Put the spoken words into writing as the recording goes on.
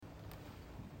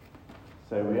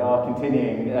So we are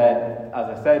continuing,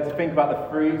 as I said, to think about the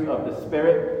fruit of the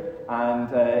Spirit.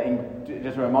 And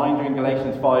just a reminder, in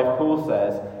Galatians 5, Paul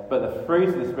says, "But the fruit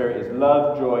of the Spirit is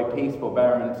love, joy, peace,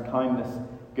 forbearance, kindness,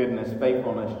 goodness,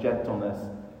 faithfulness, gentleness,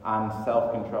 and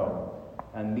self-control."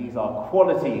 And these are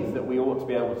qualities that we ought to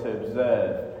be able to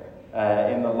observe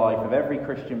in the life of every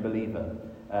Christian believer.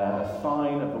 A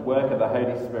sign of the work of the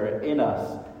Holy Spirit in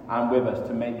us and with us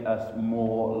to make us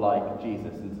more like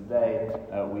Jesus. And today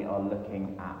we are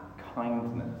looking at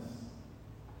kindness.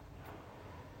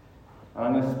 And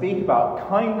I'm going to speak about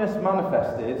kindness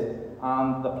manifested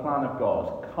and the plan of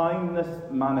God. Kindness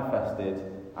manifested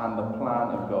and the plan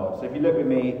of God. So if you look with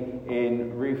me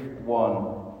in Ruth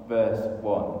 1, verse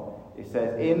 1, it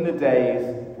says, "In the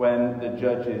days when the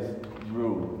judges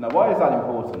ruled." Now, why is that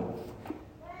important?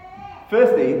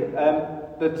 Firstly,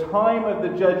 the time of the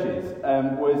judges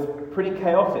was pretty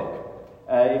chaotic.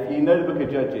 If you know the book of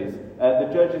Judges, the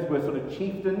judges were sort of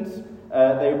chieftains.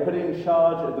 They were put in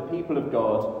charge of the people of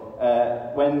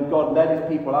God. When God led his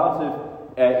people out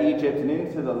of Egypt and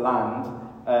into the land,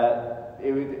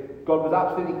 God was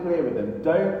absolutely clear with them.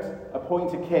 Don't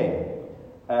appoint a king.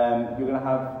 You're going to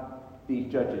have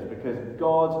these judges because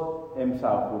God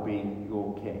himself will be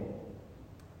your king.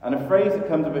 And a phrase that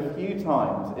comes up a few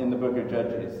times in the book of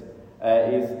Judges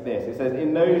is this. It says,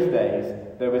 "In those days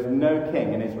there was no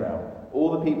king in Israel. All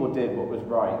the people did what was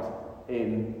right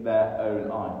in their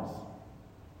own eyes."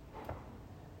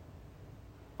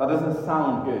 That doesn't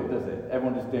sound good, does it?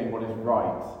 Everyone just doing what is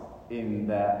right in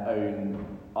their own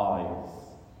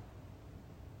eyes.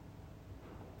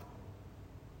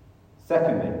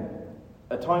 Secondly,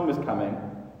 a time was coming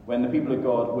when the people of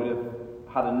God would have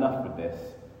had enough with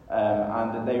this,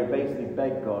 and they would basically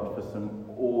beg God for some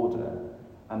order,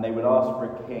 and they would ask for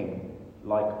a king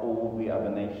like all the other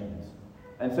nations.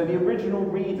 And so the original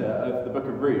reader of the book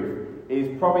of Ruth is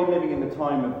probably living in the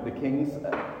time of the kings,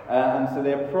 and so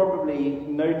they're probably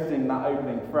noticing that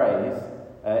opening phrase,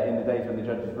 "in the days when the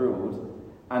judges ruled,"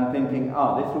 and thinking,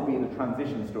 this will be the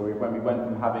transition story of when we went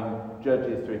from having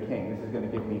judges to a king. This is going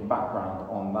to give me background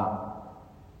on that.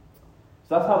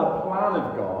 So that's how the plan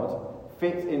of God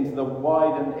fits into the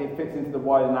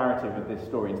wider narrative of this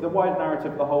story. It's the wider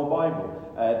narrative of the whole Bible.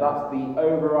 That's the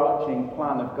overarching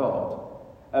plan of God.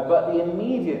 But the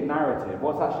immediate narrative,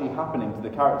 what's actually happening to the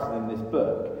characters in this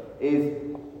book, is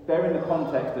they're in the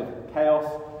context of chaos,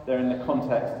 they're in the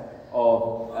context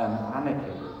of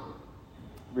anarchy.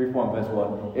 Ruth 1 verse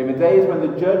 1. "In the days when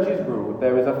the judges ruled,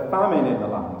 there was a famine in the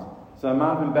land. So a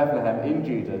man from Bethlehem in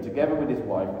Judah, together with his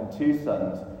wife and 2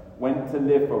 sons, went to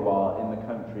live for a while in the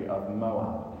country of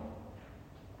Moab."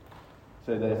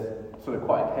 So there's sort of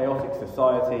quite a chaotic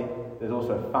society. There's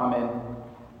also a famine.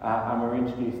 And we're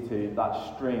introduced to that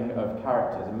string of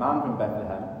characters. A man from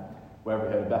Bethlehem. Where have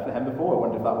we heard of Bethlehem before? I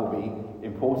wonder if that will be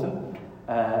important.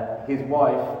 His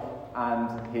wife and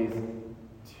his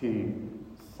 2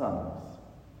 sons.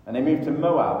 And they moved to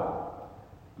Moab.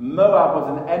 Moab was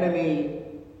an enemy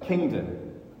kingdom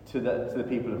to the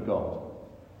people of God.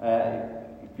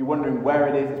 If you're wondering where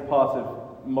it is, it's part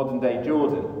of modern-day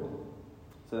Jordan.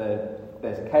 So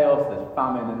there's chaos, there's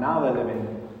famine, and now they're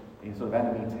living in sort of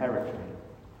enemy territory.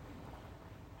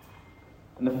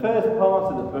 And the first part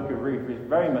of the book of Ruth is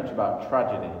very much about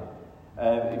tragedy.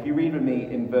 If you read with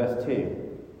me in verse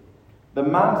 2. "The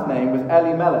man's name was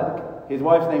Elimelech. His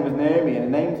wife's name was Naomi, and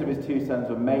the names of his 2 sons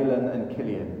were Mahlon and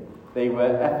Chilion. They were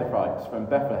Ephrathites from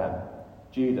Bethlehem,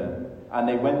 Judah, and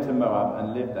they went to Moab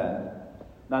and lived there."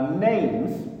 Now,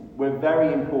 names were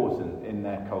very important in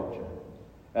their culture.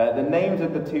 The names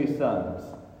of the 2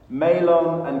 sons,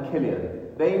 Mahlon and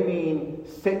Chilion, they mean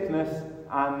sickness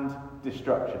and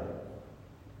destruction.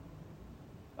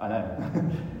 I know.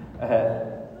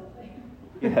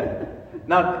 Yeah.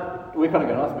 Now, we're kind of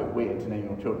going, that's a bit weird to name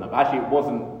your children that. But actually, it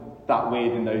wasn't that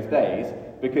weird in those days,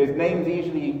 because names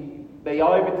usually, they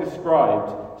either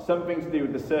described something to do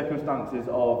with the circumstances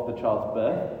of the child's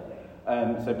birth,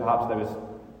 so perhaps there was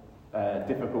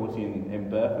difficulty in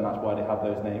birth, and that's why they have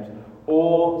those names,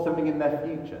 or something in their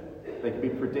future. They could be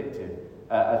predictive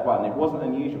as well, and it wasn't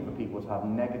unusual for people to have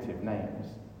negative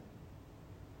names.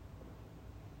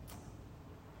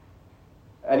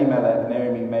 Elimelech,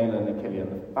 Naomi, Mahlon, and Chilion,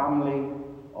 the family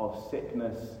of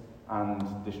sickness and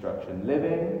destruction,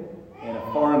 living in a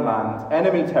foreign land,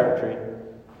 enemy territory,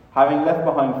 having left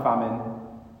behind famine,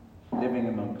 living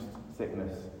amongst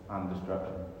sickness and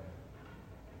destruction.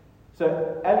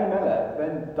 So Elimelech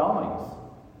then dies.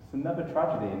 It's another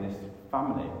tragedy in this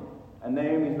family. And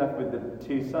Naomi's left with the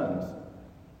 2 sons.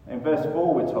 In verse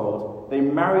 4 we're told, they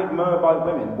married Moabite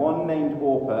women, one named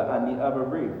Orpah and the other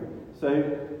Ruth. So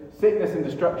sickness and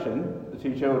destruction, the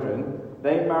two children,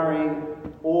 they marry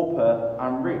Orpah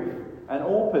and Ruth. And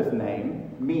Orpah's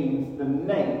name means the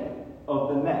nape of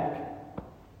the neck.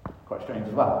 Quite strange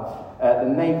as well. The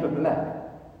nape of the neck.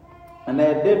 And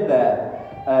they had lived there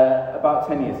about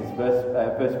 10 years. This is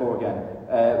verse 4 again.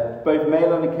 Both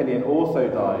Mahlon and Chilion also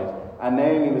died, and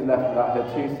Naomi was left without her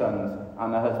two sons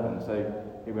and her husband. So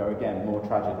here we are again, more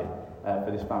tragedy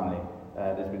for this family.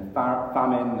 There's been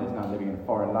famine, there's now living in a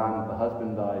foreign land, the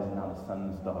husband dies, and now the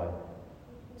sons die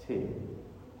too.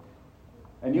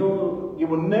 And you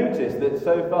will notice that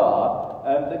so far,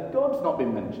 that God's not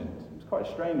been mentioned. It's quite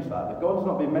strange that God's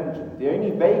not been mentioned. The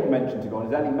only vague mention to God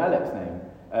is Elimelech's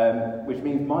name, which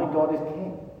means my God is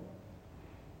king.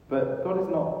 But God is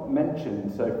not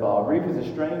mentioned so far. Ruth is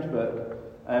a strange book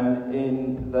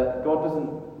in that God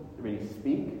doesn't really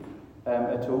speak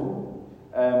at all,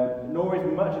 nor is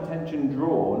much attention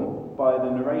drawn by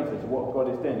the narrator to what God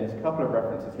is doing. There's a couple of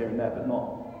references here and there, but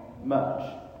not much.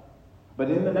 But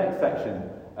in the next section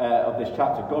of this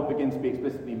chapter, God begins to be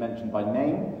explicitly mentioned by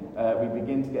name. We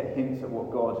begin to get hints at what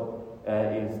God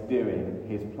is doing,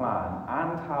 his plan,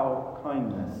 and how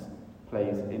kindness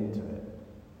plays into it.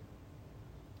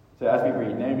 So as we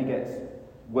read, Naomi gets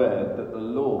word that the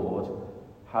Lord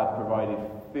had provided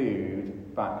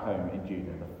food back home in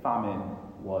Judah. The famine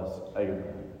was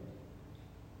over.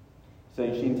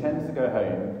 So she intends to go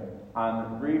home,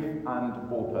 and Ruth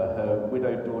and Orpah, her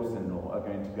widowed daughters-in-law, are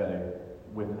going to go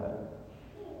with her.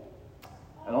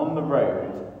 And on the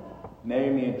road,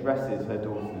 Naomi addresses her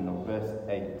daughters-in-law, verse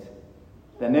 8.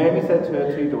 Then Naomi said to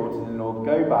her two daughters-in-law,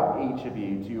 "Go back, each of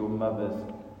you, to your mother's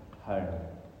home."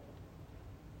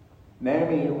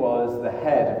 Naomi was the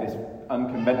head of this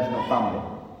unconventional family.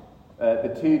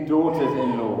 The two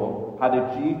daughters-in-law had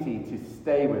a duty to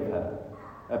stay with her,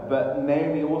 but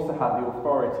Naomi also had the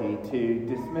authority to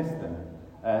dismiss them,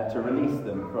 to release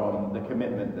them from the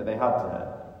commitment that they had to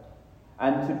her.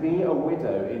 And to be a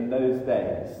widow in those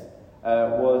days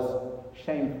was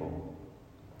shameful.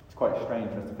 It's quite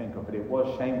strange for us to think of, but it was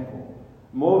shameful.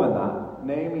 More than that,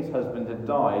 Naomi's husband had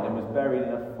died and was buried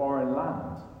in a foreign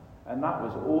land, and that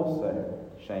was also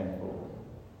shameful.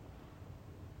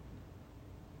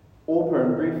 Orpah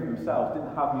and Ruth themselves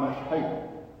didn't have much hope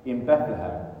in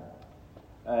Bethlehem,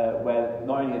 where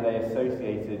not only are they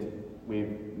associated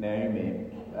with Naomi,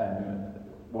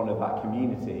 one of that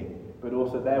community, but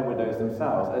also they're widows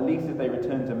themselves. At least if they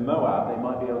return to Moab, they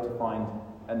might be able to find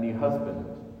a new husband.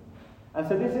 And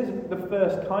so this is the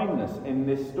first kindness in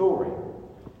this story.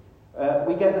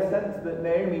 We get the sense that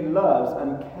Naomi loves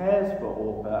and cares for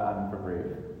Orpah and for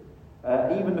Ruth.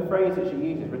 Even the phrase that she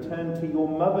uses, "return to your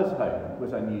mother's home,"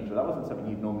 was unusual. That wasn't something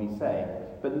you'd normally say.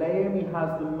 But Naomi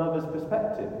has the mother's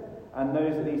perspective and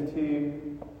knows what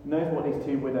these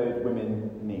two widowed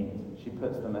women need. She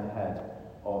puts them ahead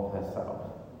of herself.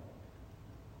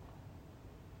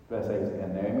 Verse 8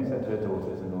 again, Naomi said to her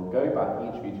daughters-in-law, "Go back,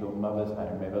 each of you, to your mother's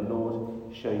home. May the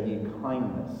Lord show you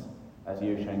kindness, as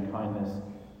you have shown kindness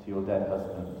to your dead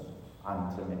husbands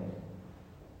and to me."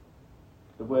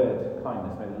 The word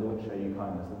kindness, may the Lord show you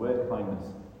kindness. The word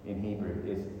kindness in Hebrew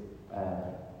is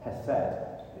hesed.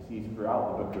 It's used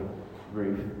throughout the book of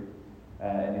Ruth,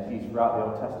 and it's used throughout the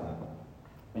Old Testament.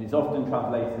 And it's often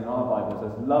translated in our Bibles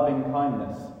as loving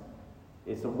kindness.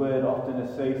 It's a word often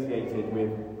associated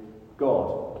with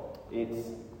God.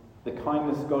 It's the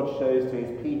kindness God shows to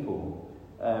his people,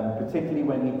 particularly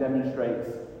when he demonstrates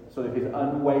sort of his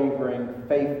unwavering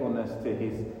faithfulness to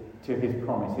his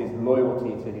promise, his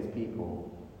loyalty to his people.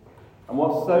 And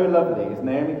what's so lovely is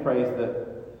Naomi prays that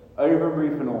over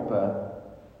Ruth and Orpah,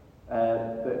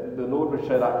 that the Lord would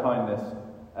show that kindness,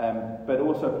 but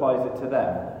also applies it to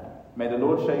them. May the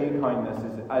Lord show you kindness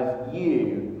as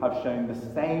you have shown the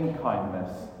same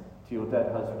kindness to your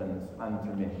dead husbands and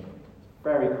to me. It's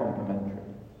very complimentary.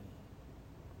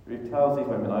 Ruth tells these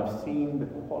women, "I've seen the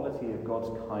quality of God's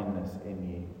kindness in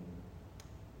you."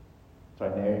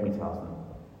 Naomi tells them,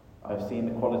 "I've seen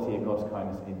the quality of God's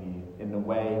kindness in you, in the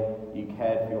way you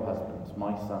cared for your husbands,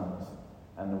 my sons,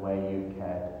 and the way you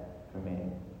cared for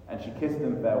me." And she kissed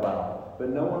them farewell. But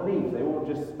no one leaves. They all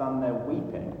just stand there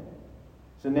weeping.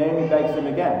 So Naomi begs them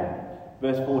again.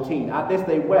 Verse 14, "At this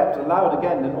they wept aloud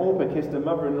again. Then Orpah kissed her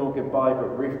mother-in-law goodbye,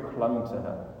 but Ruth clung to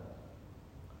her."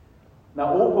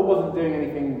 Now Orpah wasn't doing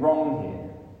anything wrong here.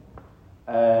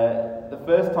 The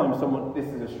first time this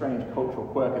is a strange cultural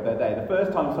quirk of their day, the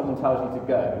first time someone tells you to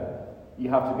go, you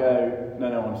have to go,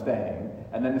 no, I'm staying.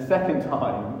 And then the second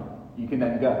time, you can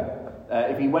then go.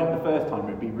 If he went the first time, it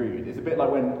would be rude. It's a bit like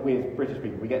when we as British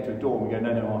people, we get to a door and we go,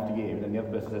 no, no, after you, and then the other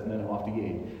person says, no, no, after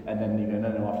you, and then you go,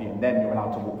 no, no, after you, and then you're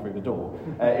allowed to walk through the door.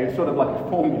 It was sort of like a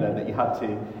formula that you had to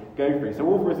go through. So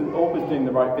Orpah's doing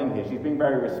the right thing here. She's being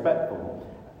very respectful,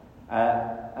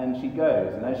 and she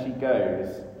goes, and as she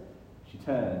goes, she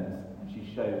turns and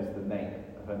she shows the nape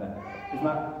of her neck. Isn't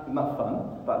that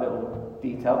fun? That little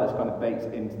detail that's kind of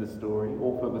baked into the story.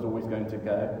 Orpah was always going to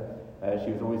go.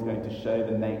 She was always going to show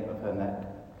the nape of her neck.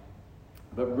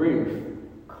 But Ruth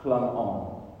clung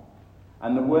on.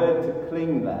 And the word to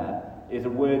cling there is a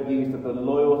word used of the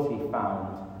loyalty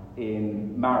found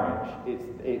in marriage.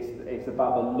 It's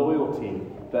about the loyalty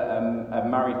that a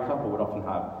married couple would often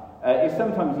have. It's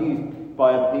sometimes used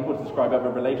by other people to describe other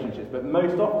relationships, but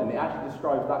most often it actually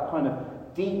describes that kind of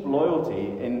deep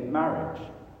loyalty in marriage.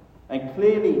 And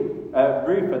clearly,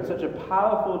 Ruth had such a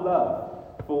powerful love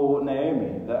for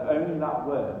Naomi that only that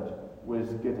word was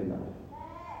good enough.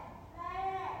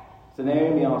 So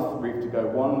Naomi asks Ruth to go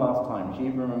one last time. She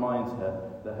even reminds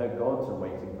her that her gods are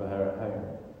waiting for her at home.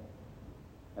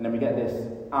 And then we get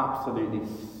this absolutely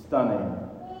stunning,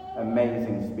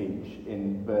 amazing speech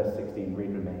in verse 16.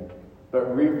 Read with me.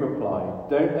 But Ruth replied,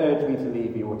 "Don't urge me to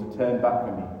leave you or to turn back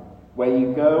from you. Where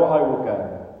you go, I will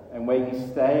go, and where you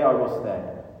stay, I will stay.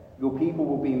 Your people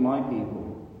will be my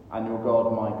people, and your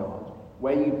God my God.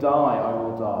 Where you die, I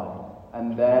will die,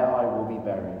 and there I will be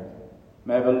buried.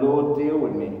 May the Lord deal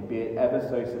with me, be it ever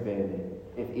so severely,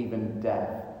 if even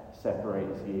death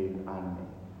separates you and me."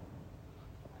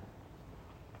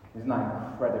 Isn't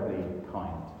that incredibly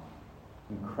kind?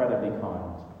 Incredibly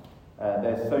kind.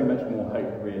 There's so much more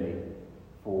hope, really,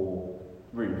 for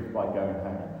Ruth by going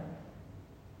home.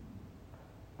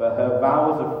 But her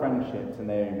vows of friendship to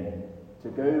Naomi, to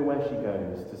go where she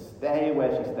goes, to stay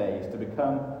where she stays, to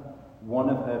become one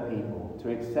of her people,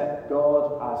 to accept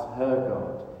God as her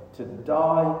God, to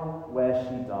die where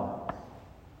she dies.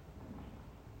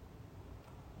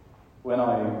 When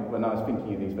I was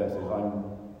thinking of these verses,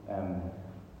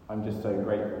 I'm just so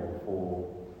grateful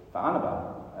for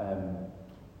Annabelle,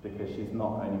 because she's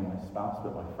not only my spouse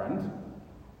but my friend.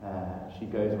 She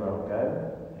goes where I'll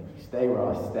go, and you stay where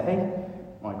I stay.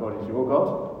 My God is your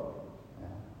God.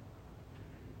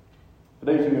 For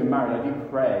those of you who are married, I do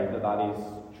pray that that is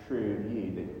true of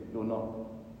you, that you're not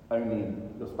only,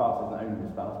 your spouse isn't only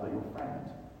your spouse, but your friend.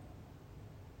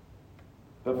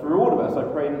 But for all of us, I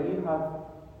pray that you have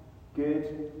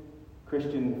good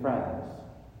Christian friends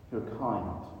who are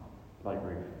kind, like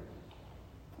Ruth.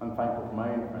 I'm thankful for my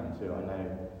own friends who I know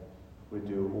would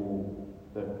do all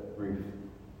that Ruth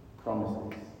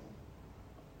promises.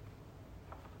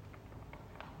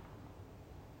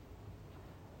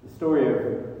 The story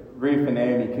of Ruth and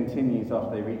Naomi continues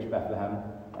after they reach Bethlehem.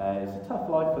 It's a tough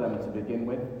life for them to begin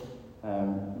with.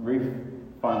 Ruth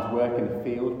finds work in a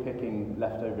field picking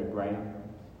leftover grain,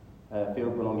 a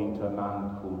field belonging to a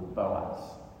man called Boaz.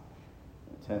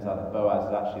 It turns out that Boaz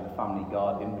is actually the family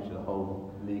guardian, which is a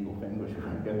whole legal thing which we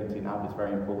won't go into now, but it's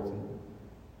very important.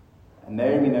 And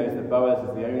Naomi knows that Boaz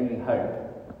is the only hope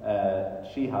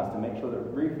she has to make sure that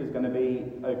Ruth is going to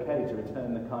be okay, to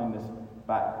return the kindness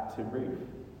back to Ruth.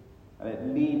 And it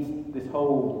leads, this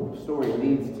whole story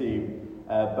leads to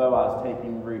Boaz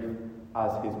taking Ruth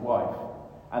as his wife.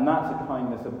 And that's a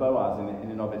kindness of Boaz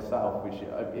in and of itself, which,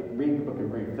 read the book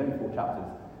of Ruth, it's only 4 chapters,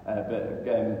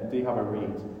 but do have a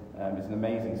read. It's an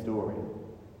amazing story.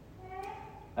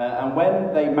 And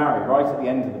when they marry, right at the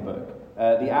end of the book,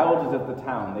 the elders of the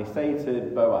town, they say to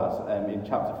Boaz in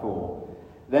chapter 4,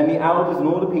 "Then the elders and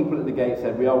all the people at the gate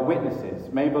said, 'We are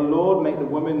witnesses. May the Lord make the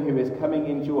woman who is coming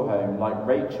into your home like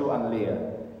Rachel and Leah,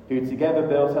 who together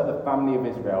built up the family of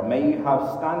Israel. May you have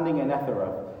standing in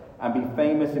Ephrath and be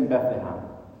famous in Bethlehem.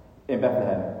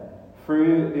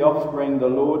 Through the offspring the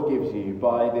Lord gives you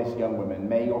by this young woman,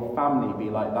 may your family be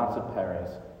like that of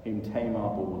Perez, whom Tamar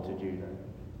bore to Judah.'"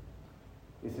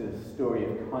 This is a story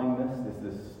of kindness.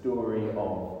 This is a story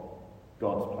of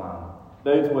God's plan.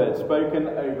 Those words spoken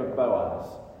over Boaz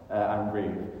and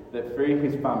Ruth, that through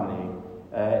his family,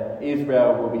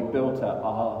 Israel will be built up,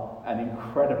 are an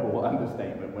incredible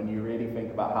understatement when you really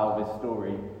think about how this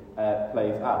story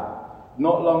plays out.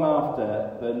 Not long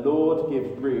after, the Lord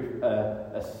gives Ruth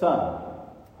a son,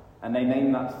 and they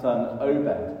name that son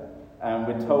Obed. And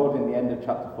we're told in the end of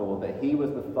chapter 4 that he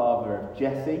was the father of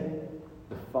Jesse,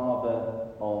 the father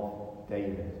of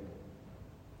David.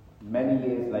 Many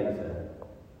years later,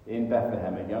 in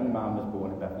Bethlehem, a young man was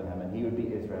born in Bethlehem, and he would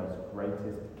be Israel's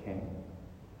greatest king,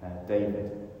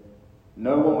 David.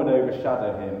 No one would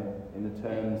overshadow him in the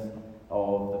terms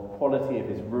of the quality of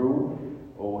his rule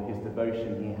or his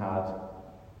devotion he had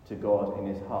to God in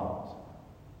his heart,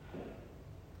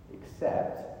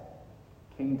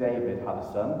 except King David had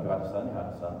a son, who had a son, who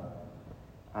had a son,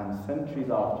 and centuries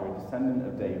after, a descendant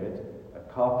of David, a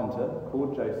carpenter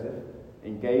called Joseph,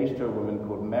 engaged to a woman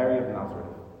called Mary of Nazareth,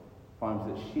 finds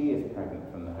that she is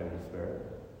pregnant from the Holy Spirit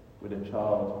with a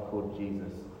child called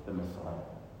Jesus, the Messiah.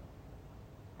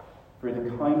 Through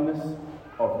the kindness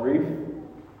of Ruth,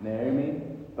 Naomi,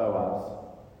 Boaz,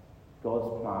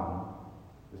 God's plan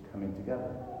was coming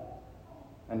together.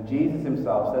 And Jesus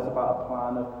himself says about a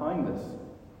plan of kindness,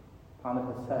 a plan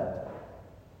of hesed.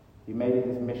 He made it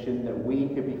his mission that we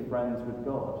could be friends with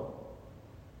God,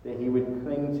 that he would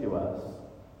cling to us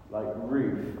like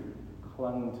Ruth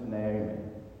clung to Naomi.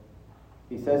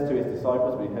 He says to his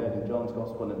disciples, we heard in John's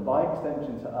Gospel, and by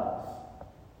extension to us,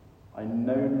 I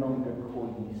no longer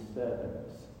call you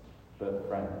servants, but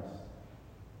friends.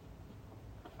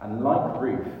 And like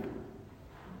Ruth,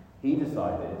 he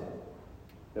decided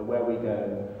that where we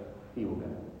go, he will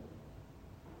go.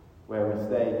 Where we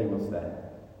stay, he will stay.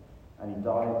 And he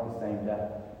died the same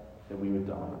death that we would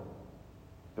die.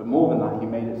 But more than that, he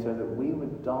made it so that we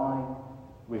would die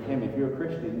with him. If you're a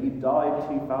Christian, you died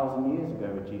 2,000 years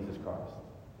ago with Jesus Christ.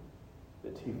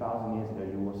 But 2,000 years ago,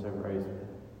 you also rose with him.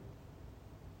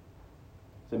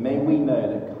 So may we know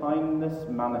that kindness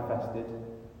manifested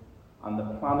and the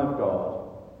plan of God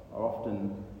are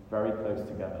often very close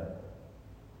together.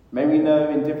 May we know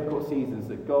in difficult seasons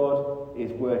that God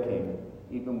is working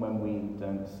even when we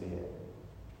don't see it.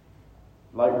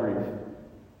 Like Ruth,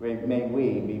 may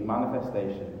we be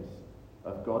manifestations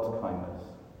of God's kindness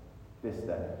this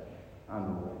day and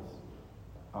always.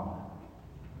 Amen.